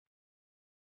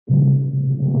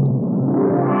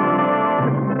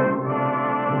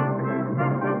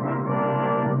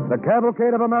The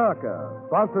Cavalcade of America,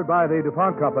 sponsored by the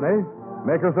DuPont Company,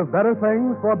 makers of better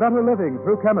things for better living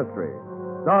through chemistry.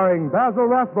 Starring Basil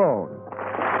Rathbone.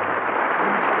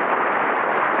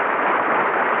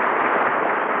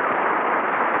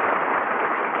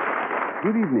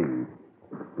 Good evening.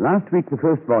 Last week, the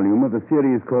first volume of a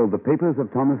series called The Papers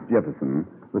of Thomas Jefferson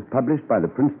was published by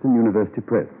the Princeton University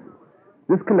Press.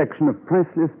 This collection of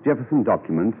priceless Jefferson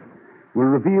documents will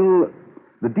reveal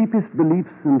the deepest beliefs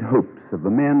and hopes of the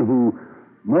man who,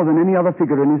 more than any other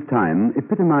figure in his time,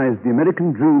 epitomized the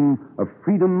American dream of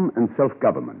freedom and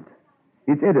self-government.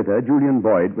 Its editor, Julian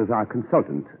Boyd, was our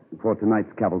consultant for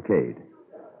tonight's cavalcade.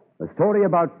 A story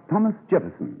about Thomas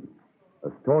Jefferson,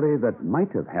 a story that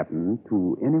might have happened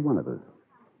to any one of us.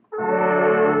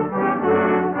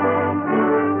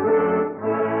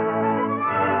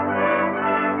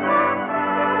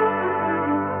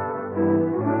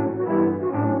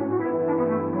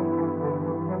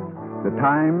 The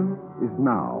time is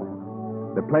now.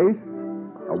 The place,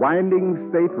 a winding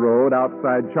state road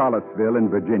outside Charlottesville in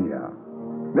Virginia.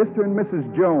 Mr. and Mrs.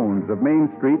 Jones of Main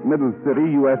Street, Middle City,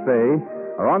 USA,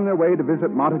 are on their way to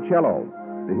visit Monticello,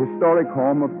 the historic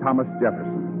home of Thomas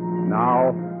Jefferson,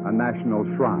 now a national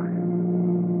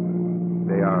shrine.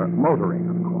 They are motoring,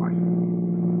 of course.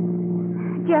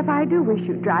 Jeff, I do wish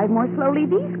you'd drive more slowly.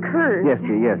 These curves... Yes,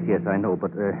 dear, yes, I know,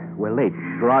 but we're late.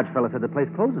 Garage fella said the place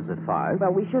closes at 5.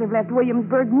 Well, we should have left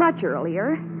Williamsburg much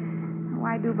earlier. Oh,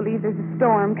 I do believe there's a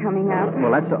storm coming up.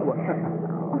 Well, that's...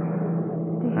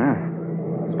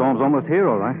 Storm's almost here,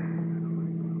 all right.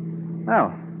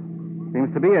 Well,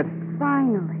 seems to be it.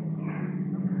 Finally.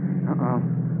 Uh-oh.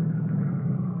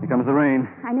 Here comes the rain.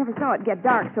 I never saw it get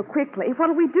dark so quickly.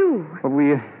 What'll we do? Well,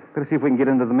 we better see if we can get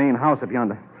into the main house up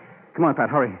yonder. Come on, Pat,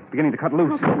 hurry. It's beginning to cut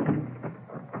loose. Okay.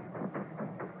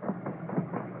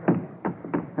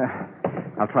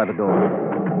 I'll try the door.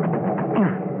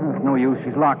 It's no use.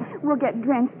 She's locked. We'll get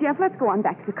drenched, Jeff. Let's go on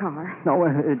back to the car. No,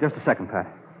 just a second, Pat.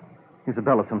 Here's a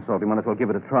bell of some sort. We might as well give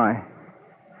it a try.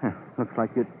 Looks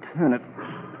like you turn it.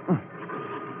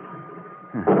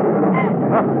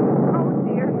 Oh,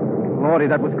 dear. Lordy,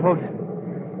 that was close.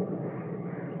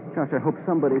 Gosh, I hope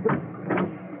somebody...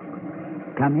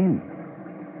 Come in.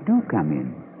 Do come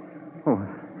in. Oh,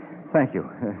 thank you.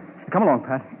 Come along,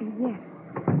 Pat. Yes.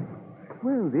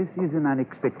 Well, this is an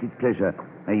unexpected pleasure.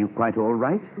 Are you quite all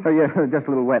right? Oh, yeah, just a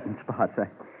little wet in spots.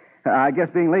 I guess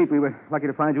being late, we were lucky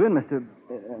to find you in, Mr.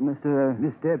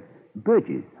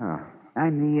 Burgess. Oh.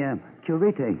 I'm the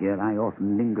curator here. I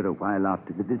often linger a while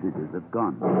after the visitors have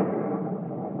gone.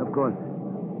 Of course,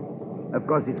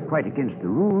 it's quite against the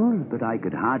rules, but I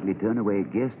could hardly turn away a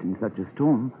guest in such a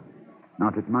storm.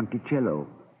 Not at Monticello.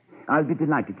 I'll be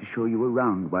delighted to show you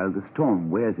around while the storm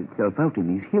wears itself out in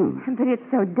these hills. But it's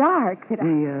so dark that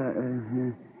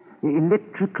The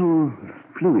electrical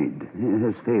fluid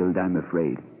has failed, I'm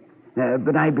afraid.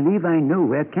 But I believe I know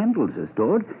where candles are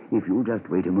stored. If you'll just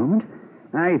wait a moment.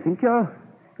 I think you'll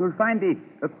find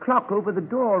a clock over the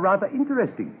door rather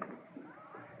interesting.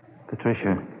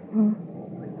 Patricia,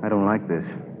 I don't like this.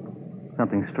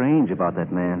 Something strange about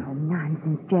that man. Oh,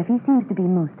 nonsense, Jeff. He seems to be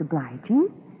most obliging.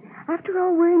 After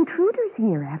all, we're intruders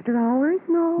here. After hours,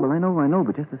 no. Well, I know,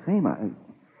 but just the same,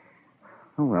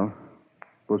 Oh, well.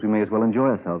 Suppose we may as well enjoy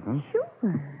ourselves, huh? Sure.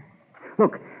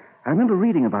 Look, I remember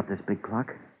reading about this big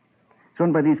clock. It's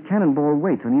run by these cannonball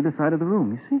weights on either side of the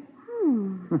room, you see?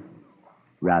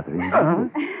 Rather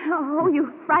interesting. Oh,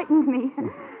 you frightened me.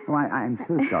 Oh, I'm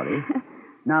so sorry.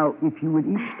 Now, if you would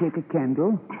each take a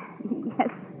candle. Yes,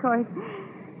 of course.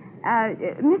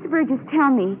 Mr. Burgess,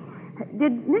 tell me,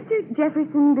 did Mr.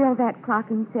 Jefferson build that clock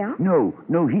himself? No,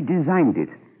 he designed it.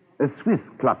 A Swiss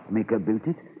clockmaker built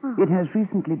it. Oh. It has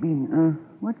recently been,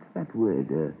 what's that word?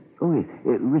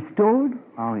 Restored?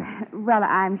 Oh, yeah. Well,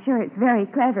 I'm sure it's very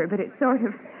clever, but it's sort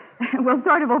of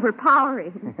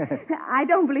overpowering. I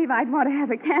don't believe I'd want to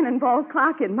have a cannonball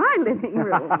clock in my living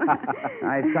room.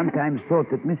 I've sometimes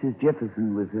thought that Mrs.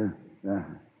 Jefferson was,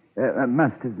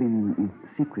 must have been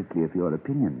secretly of your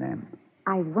opinion, ma'am.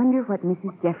 I wonder what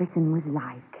Mrs. Jefferson was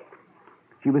like.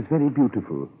 She was very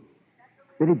beautiful.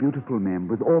 Very beautiful, ma'am,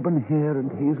 with auburn hair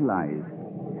and hazel eyes.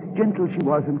 Gentle she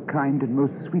was and kind and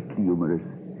most sweetly humorous,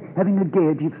 having a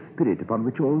gaiety of spirit upon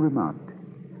which all remarked.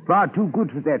 Far too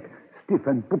good for that stiff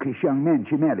and bookish young man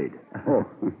she married. Oh,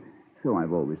 so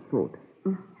I've always thought.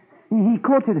 He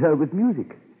courted her with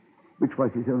music, which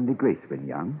was his only grace when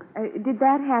young. Did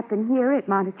that happen here at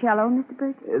Monticello, Mr.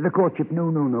 Burgess? The courtship, no,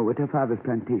 at her father's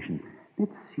plantation.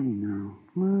 Let's see now.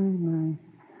 My.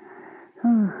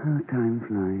 Oh, how time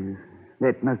flies.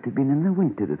 That must have been in the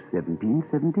winter of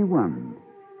 1771.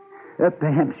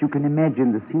 Perhaps you can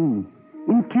imagine the scene.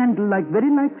 In candlelight, very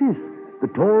like this. The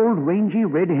tall, rangy,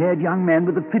 red-haired young man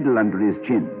with a fiddle under his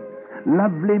chin.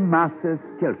 Lovely Martha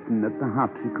Skelton at the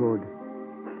harpsichord.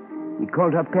 He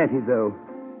called her Patty, though,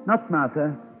 not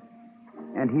Martha.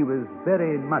 And he was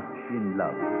very much in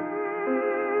love.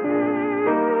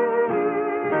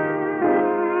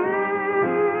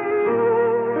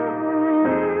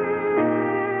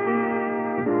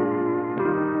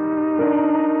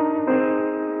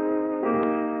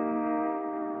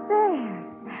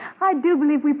 I do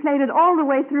believe we played it all the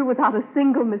way through without a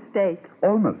single mistake.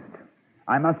 Almost.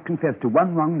 I must confess to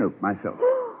one wrong note myself.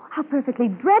 How perfectly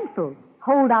dreadful.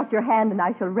 Hold out your hand and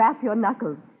I shall rap your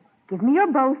knuckles. Give me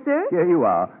your bow, sir. Here you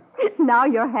are. Now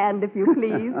your hand, if you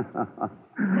please.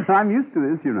 I'm used to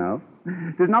this, you know.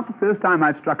 It is not the first time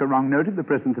I've struck a wrong note in the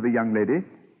presence of a young lady.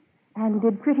 And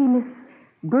did pretty Miss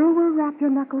Brewer rap your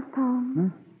knuckles,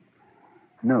 Tom?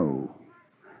 No.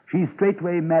 She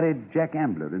straightway married Jack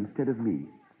Ambler instead of me.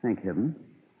 Thank heaven.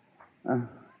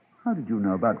 How did you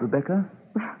know about Rebecca?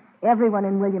 Everyone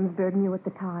in Williamsburg knew at the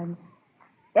time.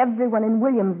 Everyone in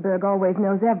Williamsburg always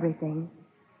knows everything.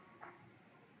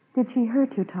 Did she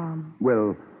hurt you, Tom?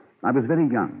 Well, I was very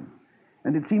young,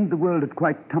 and it seemed the world had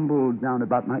quite tumbled down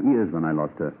about my ears when I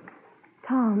lost her.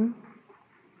 Tom?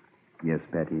 Yes,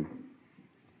 Patty.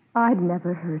 I'd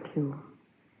never hurt you.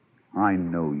 I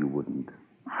know you wouldn't.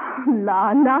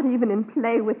 La, not even in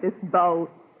play with this bow.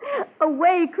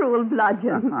 Away, cruel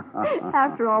bludgeon.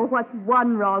 After all, what's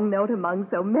one wrong note among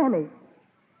so many?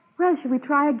 Well, shall we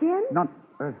try again?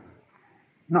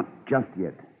 Not just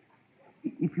yet.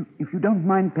 If you don't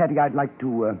mind, Patty, I'd like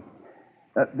to...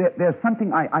 there's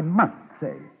something I must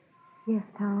say. Yes,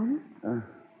 Tom?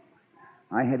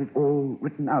 I had it all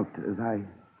written out, as I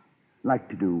like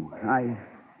to do. I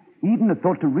even had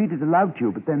thought to read it aloud to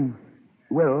you, but then,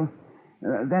 well,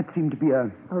 that seemed to be a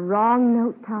wrong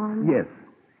note, Tom? Yes.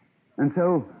 And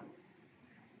so,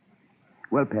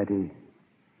 well, Patty,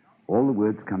 all the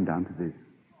words come down to this.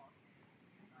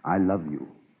 I love you.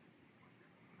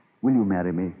 Will you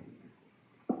marry me?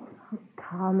 Oh,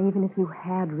 Tom, even if you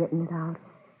had written it out,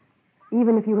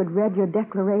 even if you had read your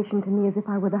declaration to me as if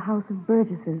I were the House of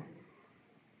Burgesses,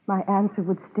 my answer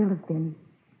would still have been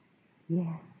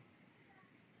yes.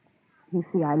 You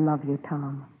see, I love you,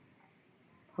 Tom.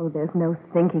 Oh, there's no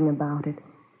thinking about it.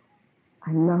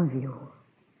 I love you.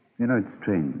 You know, it's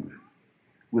strange.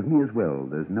 With me as well,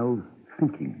 there's no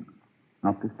thinking.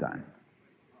 Not this time.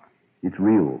 It's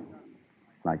real.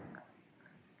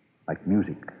 Like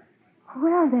music.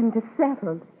 Well, then, 'tis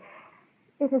settled.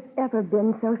 It has ever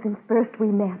been so since first we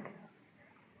met.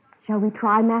 Shall we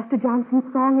try Master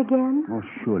Johnson's song again? Oh,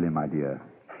 surely, my dear.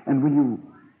 And will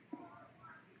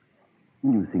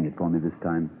you sing it for me this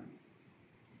time?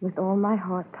 With all my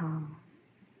heart, Tom.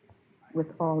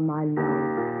 With all my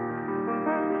love.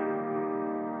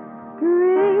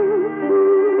 Bring to me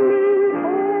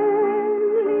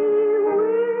only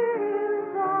with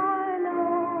thy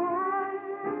love,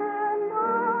 and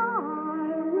I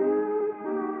will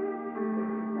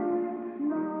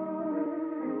love.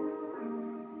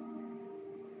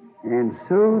 And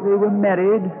so they were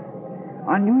married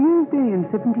on New Year's Day in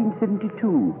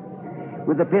 1772,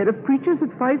 with a pair of preachers at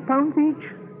 £5 each,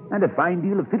 and a fine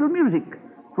deal of fiddle music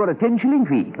for a 10-shilling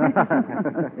fee.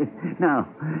 Now,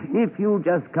 if you'll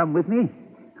just come with me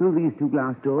through these two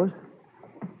glass doors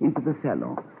into the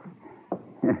salon.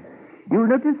 You'll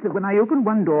notice that when I open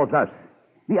one door thus,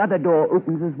 the other door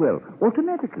opens as well,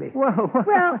 automatically. Well,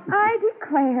 I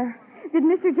declare. Did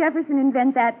Mr. Jefferson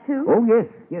invent that, too? Oh,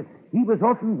 yes. He was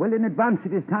often well in advance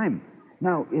of his time.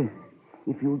 Now,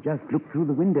 if you'll just look through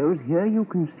the windows here, you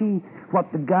can see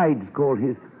what the guides call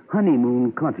his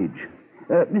honeymoon cottage.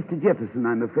 Mr. Jefferson,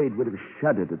 I'm afraid, would have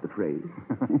shuddered at the phrase.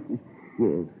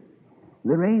 Yes.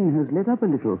 The rain has lit up a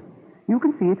little. You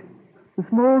can see it. The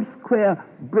small square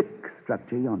brick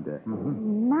structure yonder.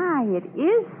 Mm-hmm. My, it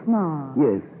is small.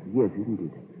 Yes, isn't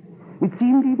it? It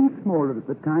seemed even smaller at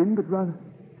the time, but rather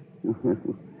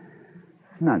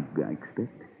snug, I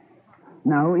expect.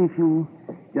 Now, if you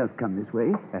just come this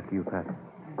way. After you, Pat.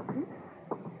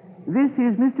 This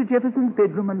is Mr. Jefferson's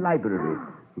bedroom and library.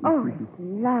 Oh, it's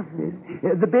lovely.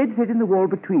 Yes. The bed set in the wall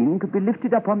between could be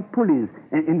lifted up on pulleys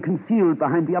and concealed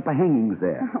behind the upper hangings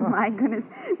there. Oh, my goodness.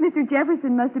 Mr.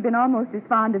 Jefferson must have been almost as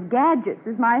fond of gadgets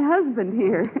as my husband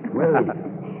here. Well,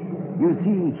 you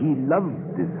see, he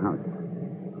loved this house.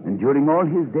 And during all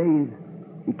his days,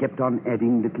 he kept on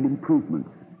adding little improvements.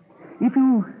 If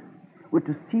you were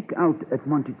to seek out at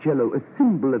Monticello a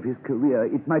symbol of his career,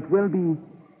 it might well be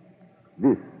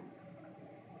this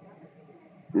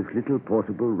little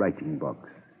portable writing box.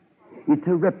 It's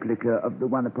a replica of the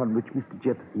one upon which Mr.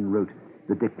 Jefferson wrote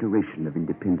the Declaration of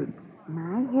Independence.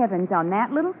 My heavens, on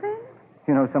that little thing?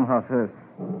 You know, somehow, sir,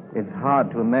 it's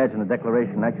hard to imagine the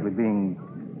Declaration actually being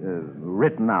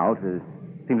written out. It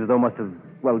seems as though it must have,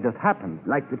 well, just happened.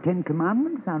 Like the Ten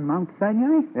Commandments on Mount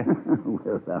Sinai?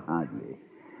 Well, hardly.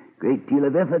 Great deal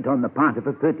of effort on the part of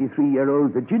a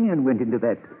 33-year-old Virginian went into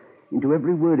that, into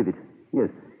every word of it. Yes,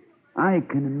 I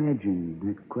can imagine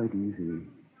that quite easily.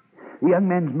 The young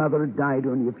man's mother had died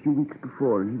only a few weeks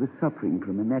before, and he was suffering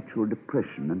from a natural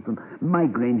depression and from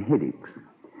migraine headaches.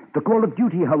 The call of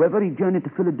duty, however, he journeyed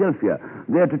to Philadelphia,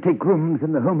 there to take rooms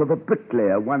in the home of a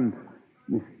bricklayer, one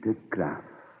Mr. Graff.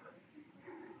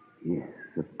 Yes,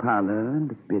 a parlor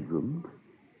and a bedroom,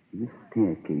 with a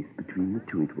staircase between the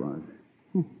two it was.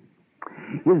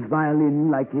 His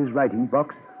violin, like his writing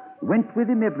box, went with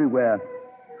him everywhere.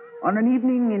 On an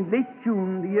evening in late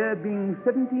June, the year being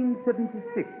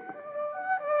 1776.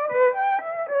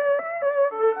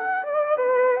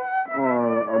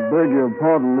 I beg your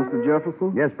pardon, Mr.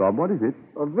 Jefferson. Yes, Bob, what is it?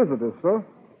 A visitor, sir.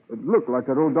 It looked like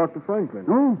that old Dr. Franklin.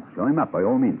 Oh, show him up by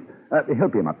all means.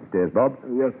 Help him up the stairs, Bob.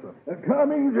 Yes, sir.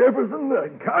 Coming, Jefferson,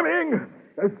 coming.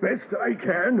 As best I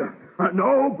can.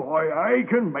 No, boy, I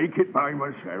can make it by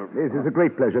myself. This is a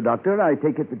great pleasure, Doctor. I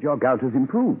take it that your gout has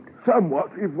improved.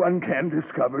 Somewhat, if one can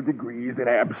discover degrees in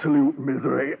absolute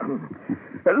misery.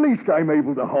 At least I'm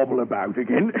able to hobble about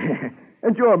again.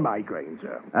 And your migraine,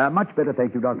 sir? Much better,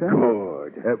 thank you, Doctor.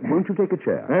 Good. Won't you take a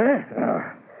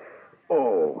chair?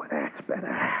 Oh, that's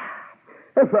better.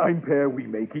 A fine pair we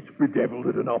make, each bedeviled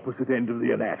at an opposite end of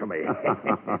the anatomy.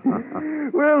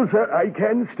 Well, sir, I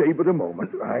can stay but a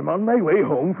moment. I'm on my way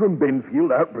home from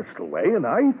Benfield out Bristol way, and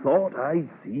I thought I'd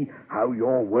see how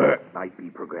your work might be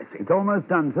progressing. It's almost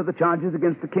done, sir. The charges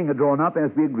against the king are drawn up,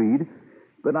 as we agreed.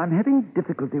 But I'm having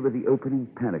difficulty with the opening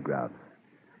paragraphs.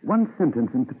 One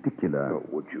sentence in particular. Oh,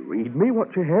 would you read me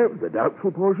what you have, the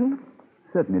doubtful portion?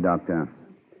 Certainly, Doctor.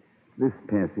 This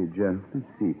passage, let's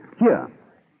see. Here.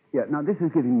 Yeah, now this is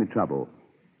giving me trouble.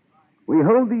 We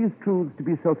hold these truths to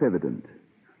be self-evident,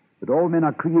 that all men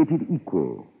are created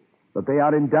equal, that they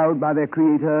are endowed by their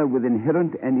Creator with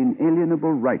inherent and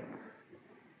inalienable rights,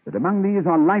 that among these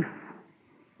are life,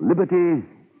 liberty,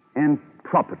 and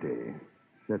property,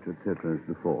 etc., etc.,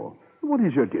 as before. What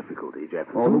is your difficulty,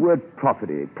 Jefferson? Oh, the word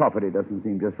property. Property doesn't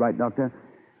seem just right, Doctor.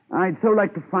 I'd so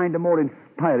like to find a more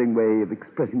inspiring way of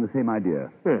expressing the same idea.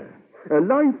 Yeah.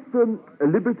 Life,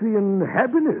 liberty, and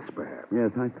happiness, perhaps. Yes,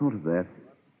 I thought of that.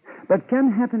 But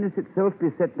can happiness itself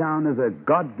be set down as a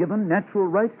God-given natural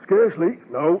right? Scarcely.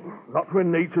 No, not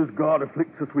when nature's God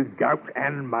afflicts us with gout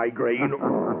and migraine.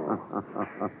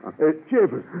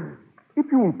 Jefferson, if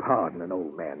you'll pardon an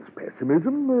old man's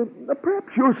pessimism,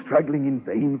 perhaps you're struggling in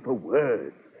vain for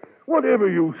words. Whatever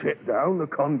you set down, the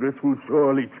Congress will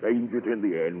surely change it in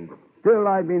the end. Still,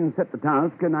 I've been set the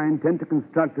task, and I intend to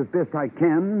construct as best I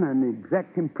can an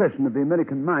exact impression of the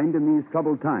American mind in these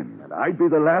troubled times. And I'd be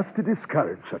the last to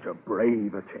discourage such a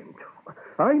brave attempt.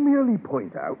 I merely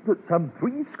point out that some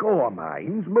 80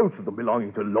 minds, most of them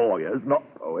belonging to lawyers, not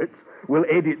poets, will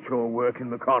edit your work in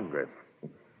the Congress.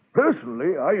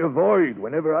 Personally, I avoid,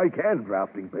 whenever I can,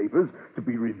 drafting papers to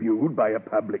be reviewed by a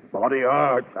public body.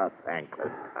 Oh, it's a thankless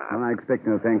task. Well, I expect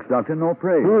no thanks, Doctor, nor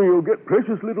praise. Oh, you'll get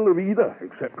precious little of either,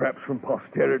 except perhaps from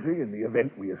posterity in the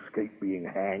event we escape being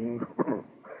hanged.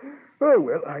 Oh,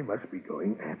 well, I must be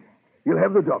going. You'll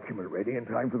have the document ready in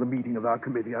time for the meeting of our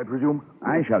committee, I presume?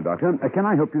 I shall, Doctor. Can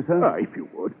I help you, sir? If you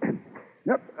would.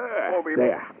 Yep.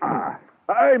 There.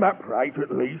 I'm upright,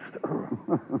 at least.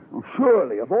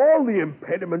 Surely, of all the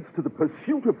impediments to the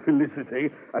pursuit of felicity,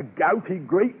 a gouty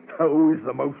great toe is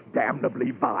the most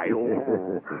damnably vile.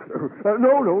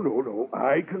 No.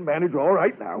 I can manage all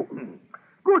right now.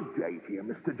 Good day to you,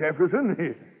 Mr.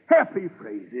 Jefferson. Happy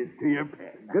phrases to your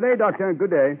pen. Good day, Doctor.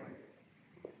 Good day.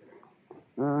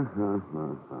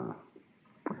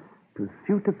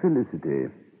 Pursuit of felicity.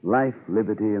 Life,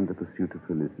 liberty, and the pursuit of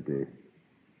felicity.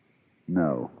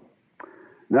 No,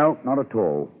 not at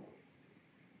all.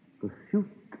 Pursuit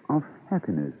of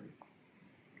happiness.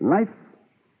 Life,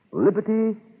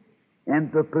 liberty,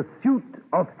 and the pursuit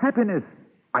of happiness.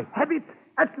 I have it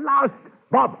at last.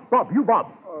 Bob.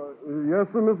 Yes,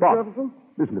 sir, Mr. Bob, Jefferson?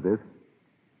 listen to this.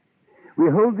 We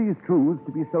hold these truths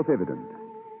to be self-evident.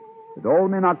 That all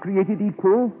men are created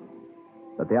equal,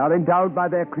 that they are endowed by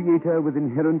their Creator with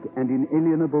inherent and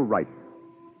inalienable rights,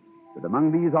 that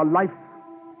among these are life,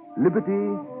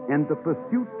 liberty, and the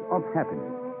pursuit of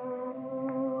happiness.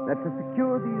 That to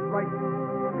secure these rights,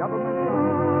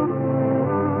 government...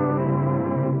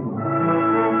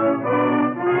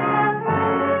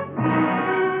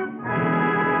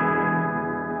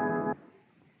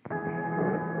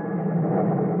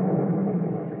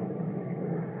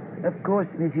 Of course,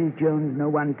 Mrs. Jones, no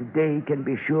one today can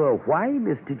be sure why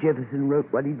Mr. Jefferson wrote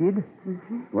what he did.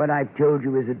 Mm-hmm. What I've told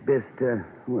you is at best,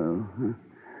 an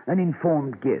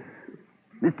informed guess.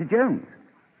 Mr. Jones,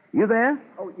 you there?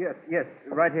 Oh, yes,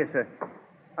 right here, sir.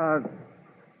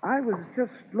 I was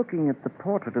just looking at the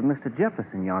portrait of Mr.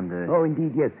 Jefferson yonder. Oh,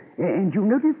 indeed, yes. And you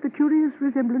noticed the curious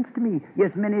resemblance to me.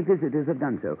 Yes, many visitors have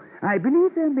done so. I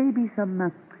believe there may be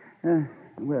some,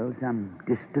 some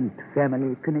distant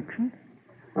family connection.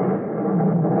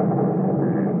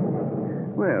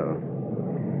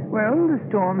 Well, the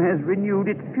storm has renewed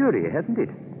its fury, hasn't it?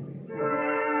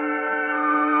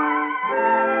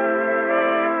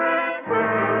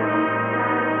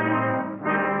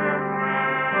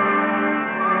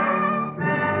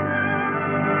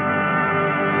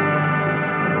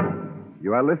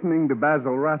 You are listening to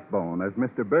Basil Rathbone as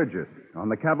Mr. Burgess on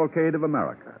the Cavalcade of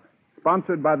America,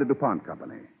 sponsored by the DuPont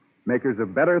Company, makers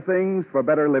of better things for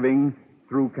better living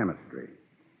through chemistry.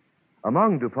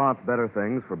 Among DuPont's better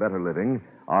things for better living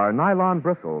are nylon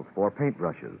bristles for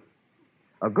paintbrushes.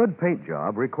 A good paint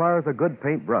job requires a good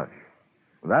paintbrush.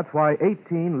 That's why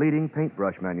 18 leading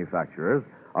paintbrush manufacturers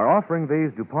are offering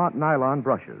these DuPont nylon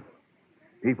brushes.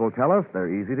 People tell us they're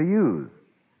easy to use.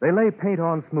 They lay paint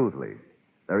on smoothly.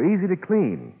 They're easy to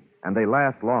clean, and they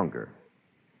last longer.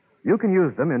 You can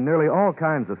use them in nearly all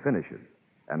kinds of finishes,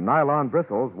 and nylon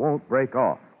bristles won't break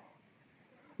off.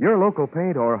 Your local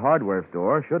paint or hardware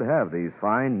store should have these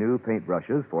fine new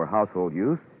paintbrushes for household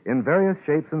use in various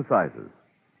shapes and sizes.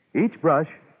 Each brush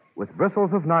with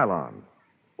bristles of nylon,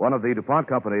 one of the DuPont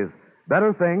Company's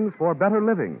better things for better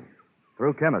living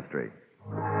through chemistry.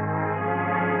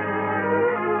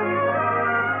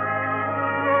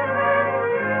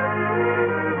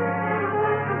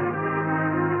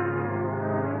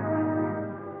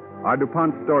 Our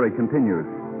DuPont story continues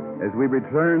as we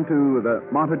return to the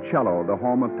Monticello, the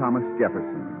home of Thomas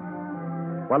Jefferson.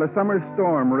 While a summer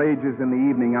storm rages in the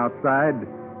evening outside,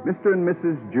 Mr. and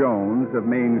Mrs. Jones of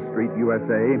Main Street,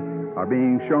 USA, are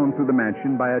being shown through the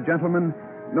mansion by a gentleman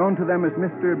known to them as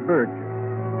Mr. Burgess.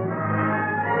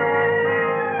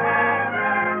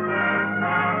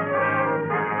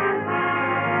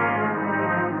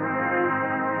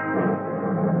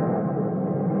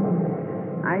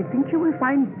 I think you will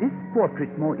find this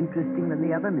portrait more interesting than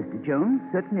the other, Mr. Jones.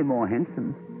 Certainly more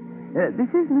handsome. This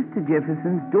is Mr.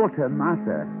 Jefferson's daughter,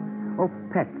 Martha, or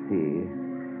Patsy,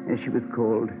 as she was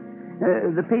called.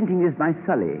 The painting is by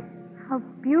Sully. How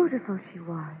beautiful she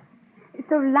was.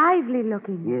 So lively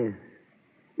looking.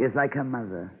 Yes, like her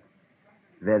mother.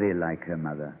 Very like her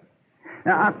mother.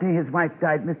 Now, after his wife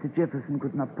died, Mr. Jefferson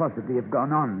could not possibly have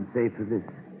gone on, save for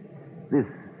this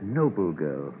noble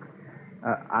girl.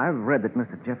 I've read that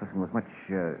Mr. Jefferson was much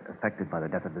affected by the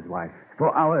death of his wife. For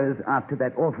hours after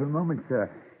that awful moment, sir,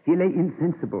 he lay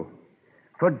insensible.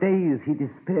 For days he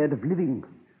despaired of living.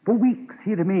 For weeks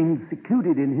he remained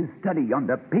secluded in his study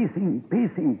yonder, pacing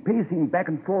back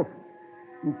and forth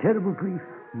in terrible grief.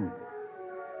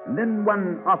 And then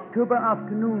one October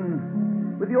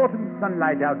afternoon, with the autumn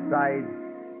sunlight outside,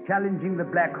 challenging the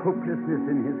black hopelessness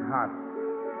in his heart,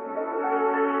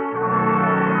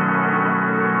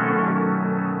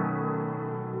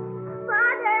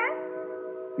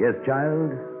 Yes,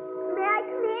 child? May I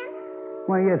come in?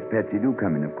 Why, yes, Patsy, do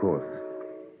come in, of course.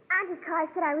 Auntie Carr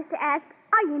said I was to ask,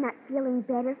 are you not feeling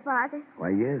better, Father?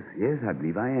 Why, yes, I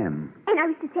believe I am. And I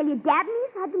was to tell you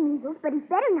Dabney's had the measles, but he's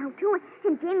better now, too.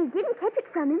 And Jamie didn't catch it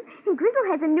from him. And Grizzle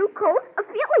has a new cold, a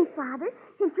feeling, Father.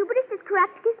 And Jupiter's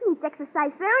Caractacus needs exercise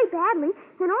very badly.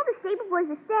 And all the stable boys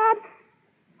are sad.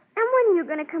 And when are you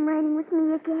going to come riding with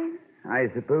me again? I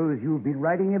suppose you've been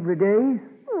riding every day?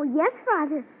 Oh, yes,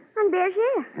 Father. On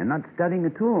Bergère. And not studying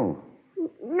at all?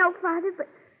 No, Father, but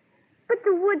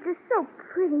the woods are so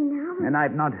pretty now. And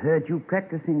I've not heard you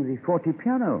practicing the forte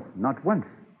piano, not once.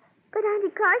 But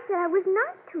Auntie Carr said I was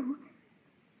not to.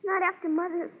 Not after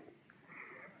Mother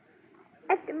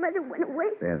went away.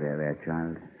 There,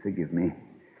 child. Forgive me.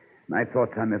 My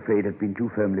thoughts, I'm afraid, have been too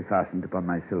firmly fastened upon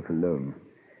myself alone.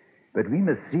 But we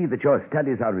must see that your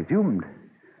studies are resumed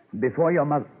before your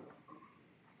mother...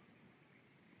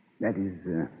 That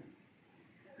is,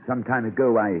 some time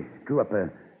ago I drew up a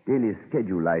daily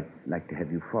schedule I'd like to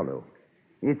have you follow.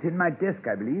 It's in my desk,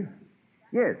 I believe.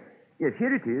 Yes,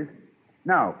 here it is.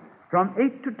 Now, from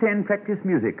 8 to 10, practice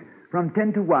music. From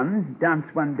 10 to 1, dance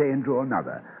one day and draw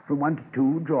another. From 1 to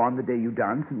 2, draw on the day you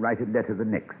dance and write a letter the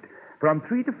next. From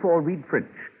 3 to 4, read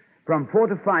French. From 4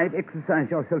 to 5, exercise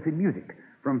yourself in music.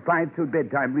 From 5 till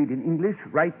bedtime, read in English,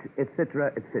 write,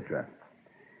 etc., etc.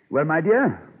 Well, my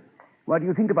dear, what do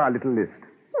you think of our little list?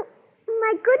 Oh,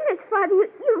 my goodness, Father,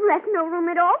 you left no room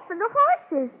at all for the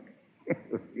horses.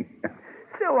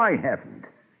 So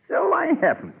So I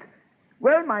haven't.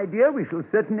 Well, my dear, we shall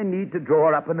certainly need to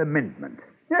draw up an amendment.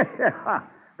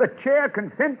 The chair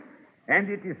consents, and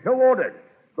it is so ordered.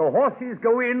 The horses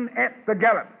go in at the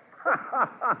gallop.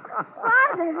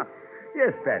 Father!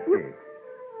 Yes, Patsy.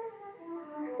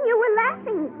 You were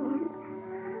laughing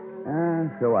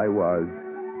again. So I was.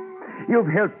 You've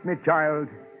helped me, child.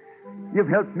 You've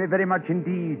helped me very much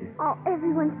indeed. Oh,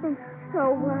 everyone's been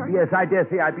so worried. Yes, I dare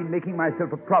say I've been making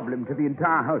myself a problem to the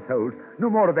entire household. No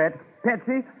more of that.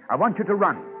 Patsy, I want you to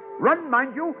run. Run,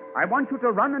 mind you. I want you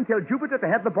to run and tell Jupiter to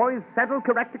have the boys saddle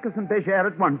Caractacus and Becher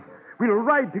at once. We'll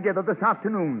ride together this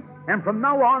afternoon. And from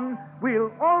now on,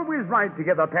 we'll always ride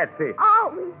together, Patsy.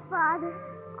 Always, Father.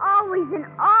 Always and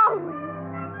always.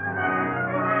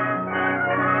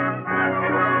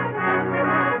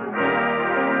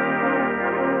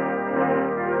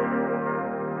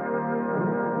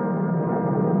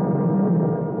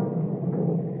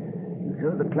 So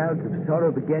the clouds of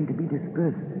sorrow began to be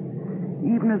dispersed,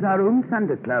 even as our own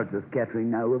thunderclouds are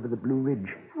scattering now over the Blue Ridge.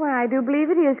 Well, I do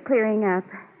believe it is clearing up.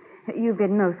 You've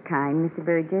been most kind, Mr.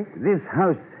 Burgess. This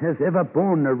house has ever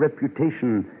borne a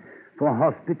reputation for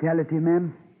hospitality,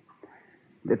 ma'am.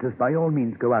 Let us by all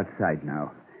means go outside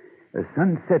now. A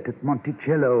sunset at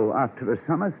Monticello after a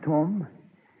summer storm,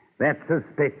 that's a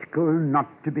spectacle not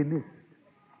to be missed.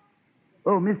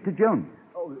 Oh, Mr. Jones.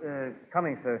 Oh,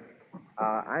 coming, sir.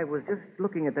 I was just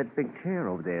looking at that big chair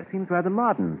over there. Seems rather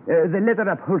modern. The leather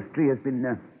upholstery has been,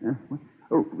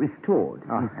 restored.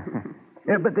 Oh.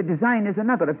 But the design is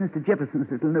another of Mr. Jefferson's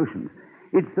little notions.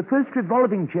 It's the first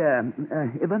revolving chair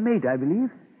ever made, I believe.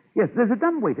 Yes, there's a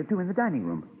dumbwaiter, too, in the dining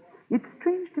room. It's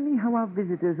strange to me how our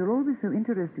visitors are always so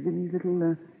interested in these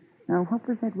little, now, what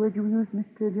was that word you used,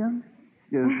 Mr. Jones?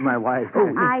 My wife.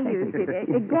 I used it.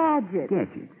 A gadget.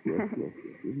 Gadgets, yes,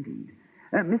 indeed.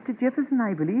 Mr. Jefferson,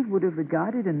 I believe, would have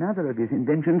regarded another of his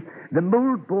inventions, the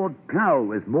moldboard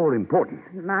plow, as more important.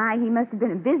 My, he must have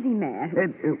been a busy man.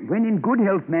 When in good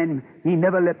health, man, he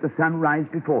never let the sun rise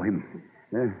before him.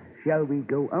 Shall we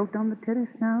go out on the terrace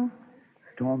now?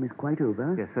 Storm is quite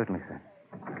over. Yes, certainly, sir.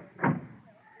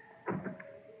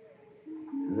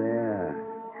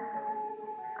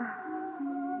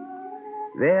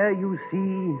 There you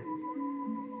see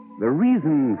the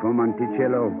reason for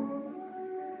Monticello.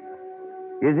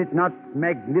 Is it not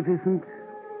magnificent?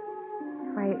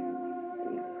 Why,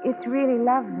 it's really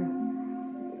lovely.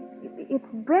 It's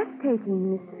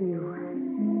breathtaking, this view.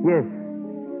 Yes.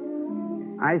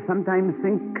 I sometimes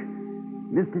think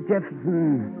Mr.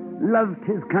 Jefferson loved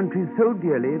his country so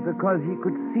dearly because he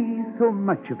could see so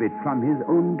much of it from his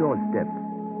own doorstep.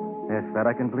 Yes, that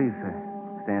I can believe, sir,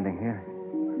 standing here.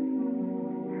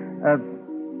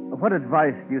 What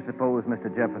advice do you suppose Mr.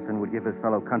 Jefferson would give his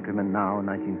fellow countrymen now in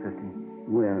 1950?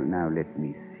 Well, now let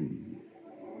me see.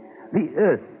 The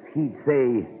earth, he'd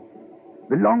say,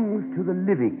 belongs to the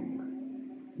living.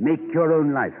 Make your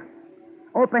own life.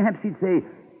 Or perhaps he'd say,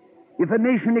 if a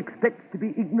nation expects to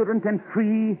be ignorant and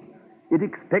free, it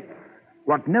expects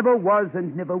what never was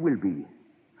and never will be.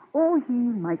 Or he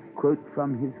might quote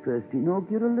from his first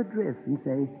inaugural address and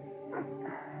say,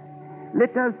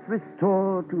 let us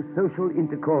restore to social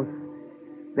intercourse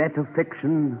that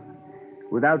affection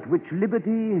without which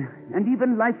liberty and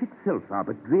even life itself are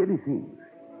but dreary things.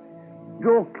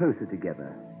 Draw closer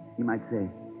together, he might say.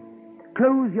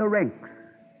 Close your ranks,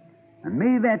 and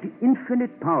may that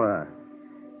infinite power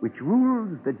which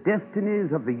rules the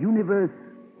destinies of the universe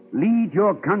lead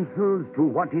your counsels to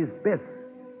what is best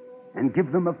and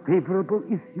give them a favorable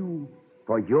issue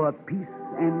for your peace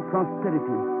and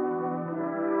prosperity.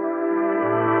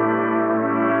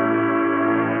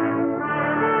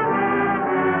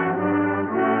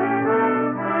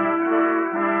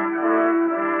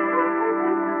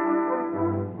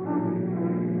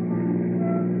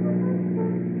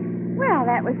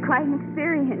 That was quite an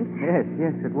experience.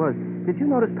 Yes, it was. Did you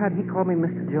notice, Pat, he called me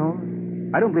Mr. Jones?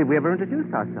 I don't believe we ever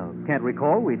introduced ourselves. Can't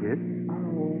recall we did.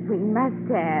 Oh, we must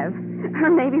have.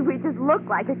 Or maybe we just look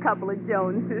like a couple of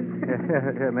Joneses.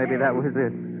 Yeah, maybe that was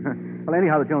it. Well,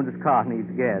 anyhow, the Joneses' car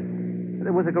needs gas.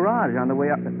 There was a garage on the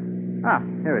way up.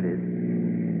 Here it is.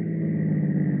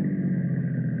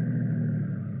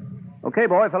 Okay,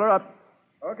 boy, fill her up.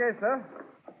 Okay, sir.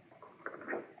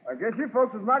 I guess you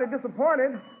folks was mighty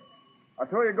disappointed. I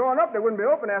told you going up they wouldn't be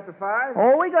open after 5.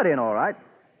 Oh, we got in all right.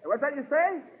 What's that you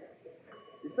say?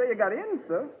 You say you got in,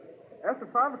 sir? After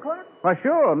 5 o'clock? Why,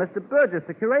 sure. Mr. Burgess,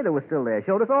 the curator, was still there.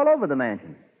 Showed us all over the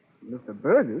mansion. Mr.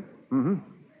 Burgess? Mm-hmm.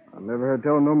 I never heard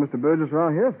tell no Mr. Burgess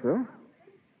around here, sir.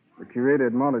 The curator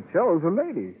at Monticello's a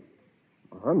lady.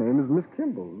 Her name is Miss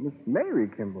Kimball, Miss Mary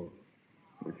Kimball.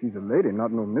 But she's a lady,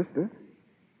 not no mister.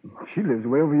 She lives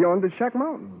way over yonder at Shack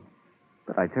Mountain.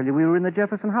 But I tell you, we were in the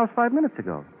Jefferson house 5 minutes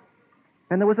ago.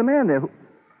 And there was a man there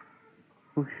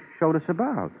who showed us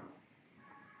about.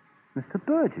 Mr.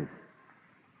 Burgess.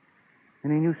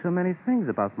 And he knew so many things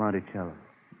about Monticello.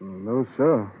 No,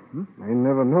 sir. Ain't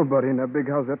never nobody in that big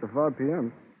house after 5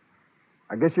 p.m.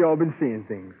 I guess you all been seeing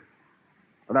things.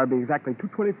 Well, that'll be exactly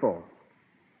 2:24.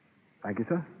 Thank you,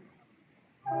 sir.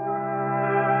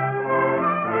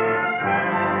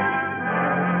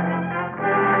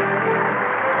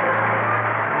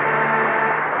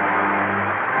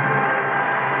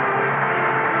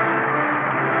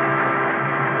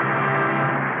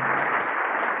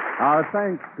 Our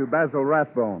thanks to Basil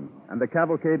Rathbone and the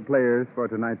Cavalcade players for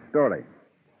tonight's story.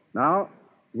 Now,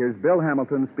 here's Bill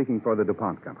Hamilton speaking for the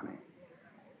DuPont Company.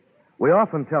 We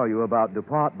often tell you about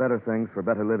DuPont Better Things for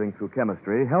Better Living Through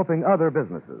Chemistry, helping other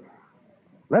businesses.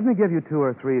 Let me give you 2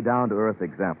 or 3 down-to-earth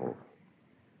examples.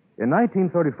 In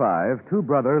 1935, 2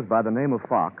 brothers by the name of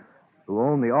Fox, who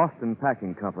owned the Austin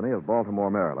Packing Company of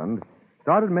Baltimore, Maryland,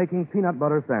 started making peanut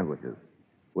butter sandwiches,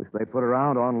 which they put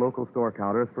around on local store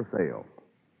counters for sale.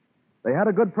 They had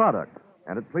a good product,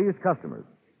 and it pleased customers.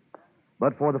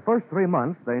 But for the first 3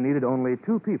 months, they needed only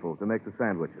 2 people to make the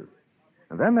sandwiches.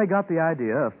 And then they got the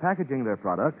idea of packaging their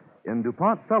product in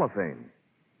DuPont cellophane.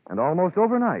 And almost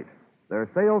overnight, their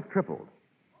sales tripled.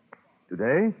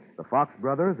 Today, the Fox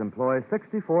brothers employ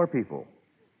 64 people,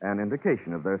 an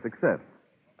indication of their success.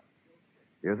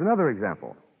 Here's another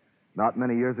example. Not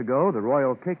many years ago, the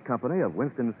Royal Cake Company of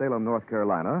Winston-Salem, North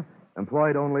Carolina,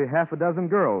 employed only half a dozen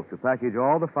girls to package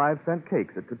all the 5-cent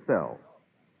cakes it could sell.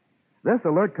 This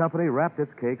alert company wrapped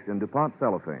its cakes in DuPont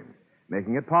cellophane,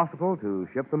 making it possible to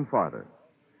ship them farther.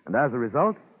 And as a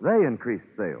result, they increased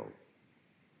sales.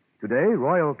 Today,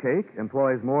 Royal Cake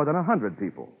employs more than 100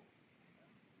 people.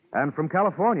 And from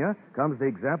California comes the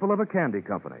example of a candy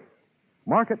company.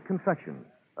 Market Confections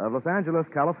of Los Angeles,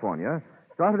 California,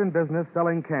 started in business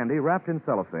selling candy wrapped in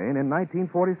cellophane in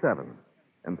 1947,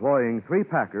 employing 3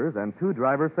 packers and 2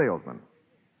 driver salesmen.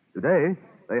 Today,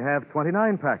 they have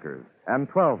 29 packers and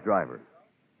 12 drivers.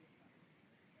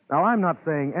 Now, I'm not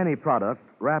saying any product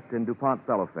wrapped in DuPont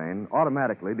cellophane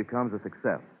automatically becomes a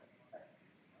success.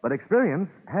 But experience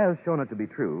has shown it to be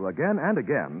true again and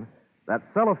again that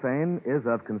cellophane is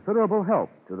of considerable help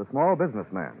to the small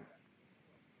businessman.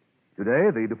 Today,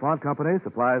 the DuPont Company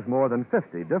supplies more than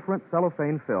 50 different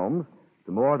cellophane films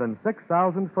to more than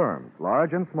 6,000 firms,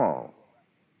 large and small.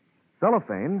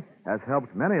 Cellophane has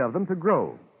helped many of them to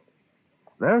grow.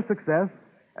 Their success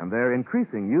and their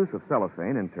increasing use of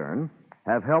cellophane, in turn,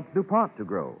 have helped DuPont to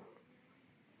grow.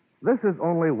 This is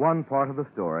only one part of the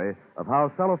story of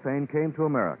how cellophane came to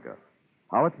America,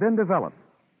 how it's been developed,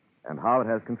 and how it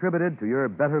has contributed to your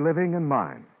better living and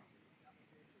mine.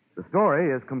 The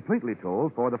story is completely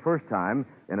told for the first time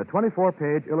in a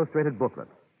 24-page illustrated booklet.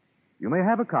 You may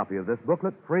have a copy of this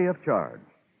booklet free of charge.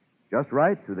 Just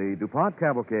write to the DuPont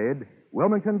Cavalcade,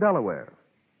 Wilmington, Delaware.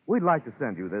 We'd like to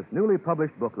send you this newly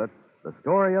published booklet, The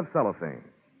Story of Cellophane,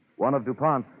 one of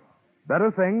DuPont's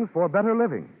Better Things for Better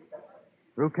Living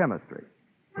Through Chemistry.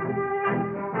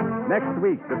 Next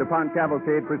week, the DuPont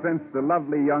Cavalcade presents the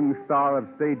lovely young star of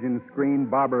stage and screen,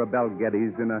 Barbara Bell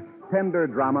Geddes, in a tender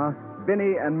drama,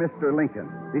 Benny and Mr. Lincoln.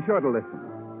 Be sure to listen.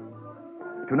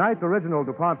 Tonight's original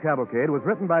DuPont Cavalcade was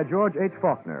written by George H.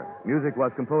 Faulkner. Music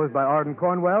was composed by Arden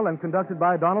Cornwell and conducted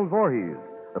by Donald Voorhees.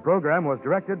 The program was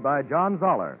directed by John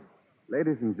Zoller.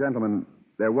 Ladies and gentlemen,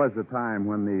 there was a time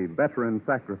when the veteran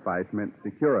sacrifice meant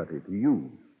security to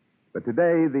you. But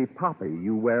today, the poppy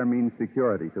you wear means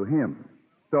security to him.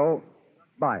 So,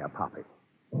 buy a poppy.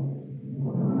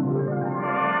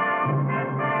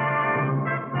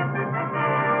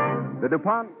 The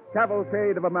DuPont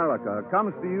Cavalcade of America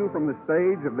comes to you from the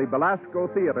stage of the Belasco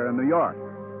Theater in New York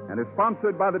and is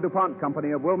sponsored by the DuPont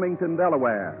Company of Wilmington,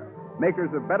 Delaware, makers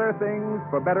of better things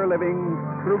for better living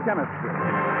through chemistry.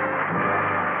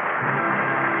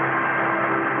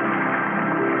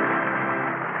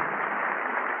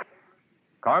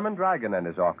 Carmen Dragon and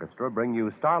his orchestra bring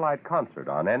you Starlight Concert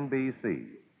on NBC.